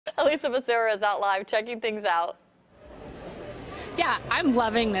Alisa Becerra is out live checking things out. Yeah, I'm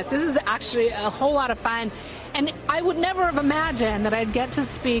loving this. This is actually a whole lot of fun. And I would never have imagined that I'd get to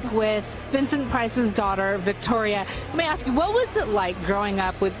speak with Vincent Price's daughter, Victoria. Let me ask you, what was it like growing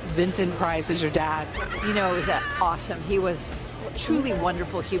up with Vincent Price as your dad? You know, it was awesome. He was a truly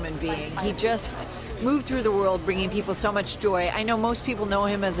wonderful human being. He just moved through the world bringing people so much joy. I know most people know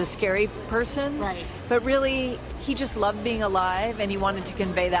him as a scary person, right, but really he just loved being alive, and he wanted to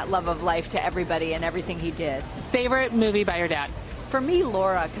convey that love of life to everybody and everything he did. Favorite movie by your dad? For me,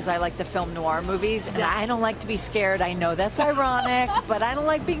 Laura, because I like the film noir movies, and I don't like to be scared. I know that's ironic, but I don't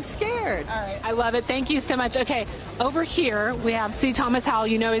like being scared. All right, I love it. Thank you so much. Okay, over here we have C. Thomas Howell.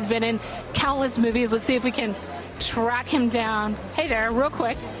 You know he's been in countless movies. Let's see if we can track him down. Hey there, real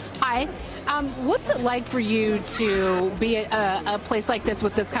quick. Hi. What's it like for you to be at a place like this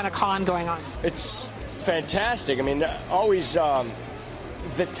with this kind of con going on? It's fantastic. I mean, always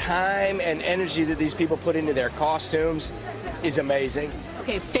the time and energy that these people put into their costumes is amazing.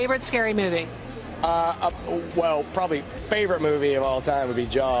 Okay, favorite scary movie? Well, probably favorite movie of all time would be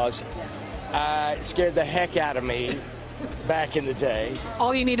Jaws. Scared the heck out of me back in the day.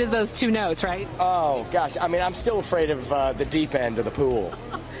 All you need is those two notes, right? Oh, gosh. I mean, I'm still afraid of the deep end of the pool.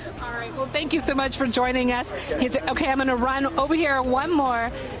 All right, well, thank you so much for joining us. Okay, I'm going to run over here one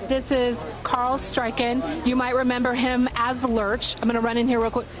more. This is Carl Stryken. You might remember him as Lurch. I'm going to run in here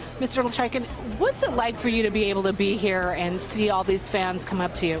real quick. Mr. Stryken, what's it like for you to be able to be here and see all these fans come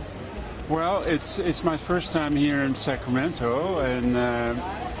up to you? Well, it's my first time here in Sacramento, and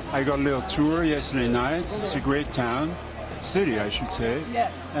I got a little tour yesterday night. It's a great town. City, I should say.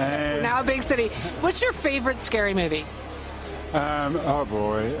 Yes. Now a big city. What's your favorite scary movie? Oh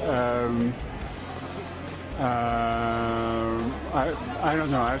boy. I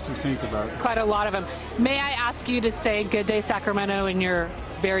don't know. I have to think about it. Quite a lot of them. May I ask you to say "Good Day, Sacramento" in your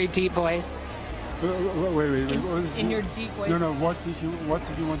very deep voice? Wait. In your deep voice. No. What did you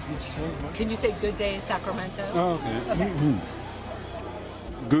want me to say? What? Can you say "Good Day, Sacramento"? Oh, okay.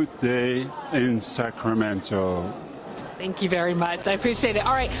 Good day in Sacramento. Thank you very much. I appreciate it.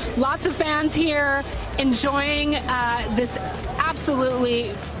 All right, lots of fans here enjoying this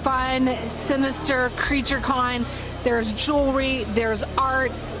absolutely fun Sinister Creature Con. There's jewelry, there's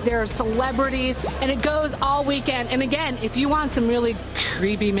art, there's celebrities, and it goes all weekend. And again, if you want some really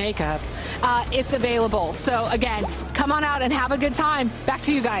creepy makeup, it's available. So again, come on out and have a good time. Back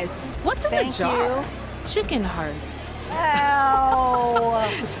to you guys. What's in the jar? Chicken heart. Ow.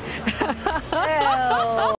 Ew.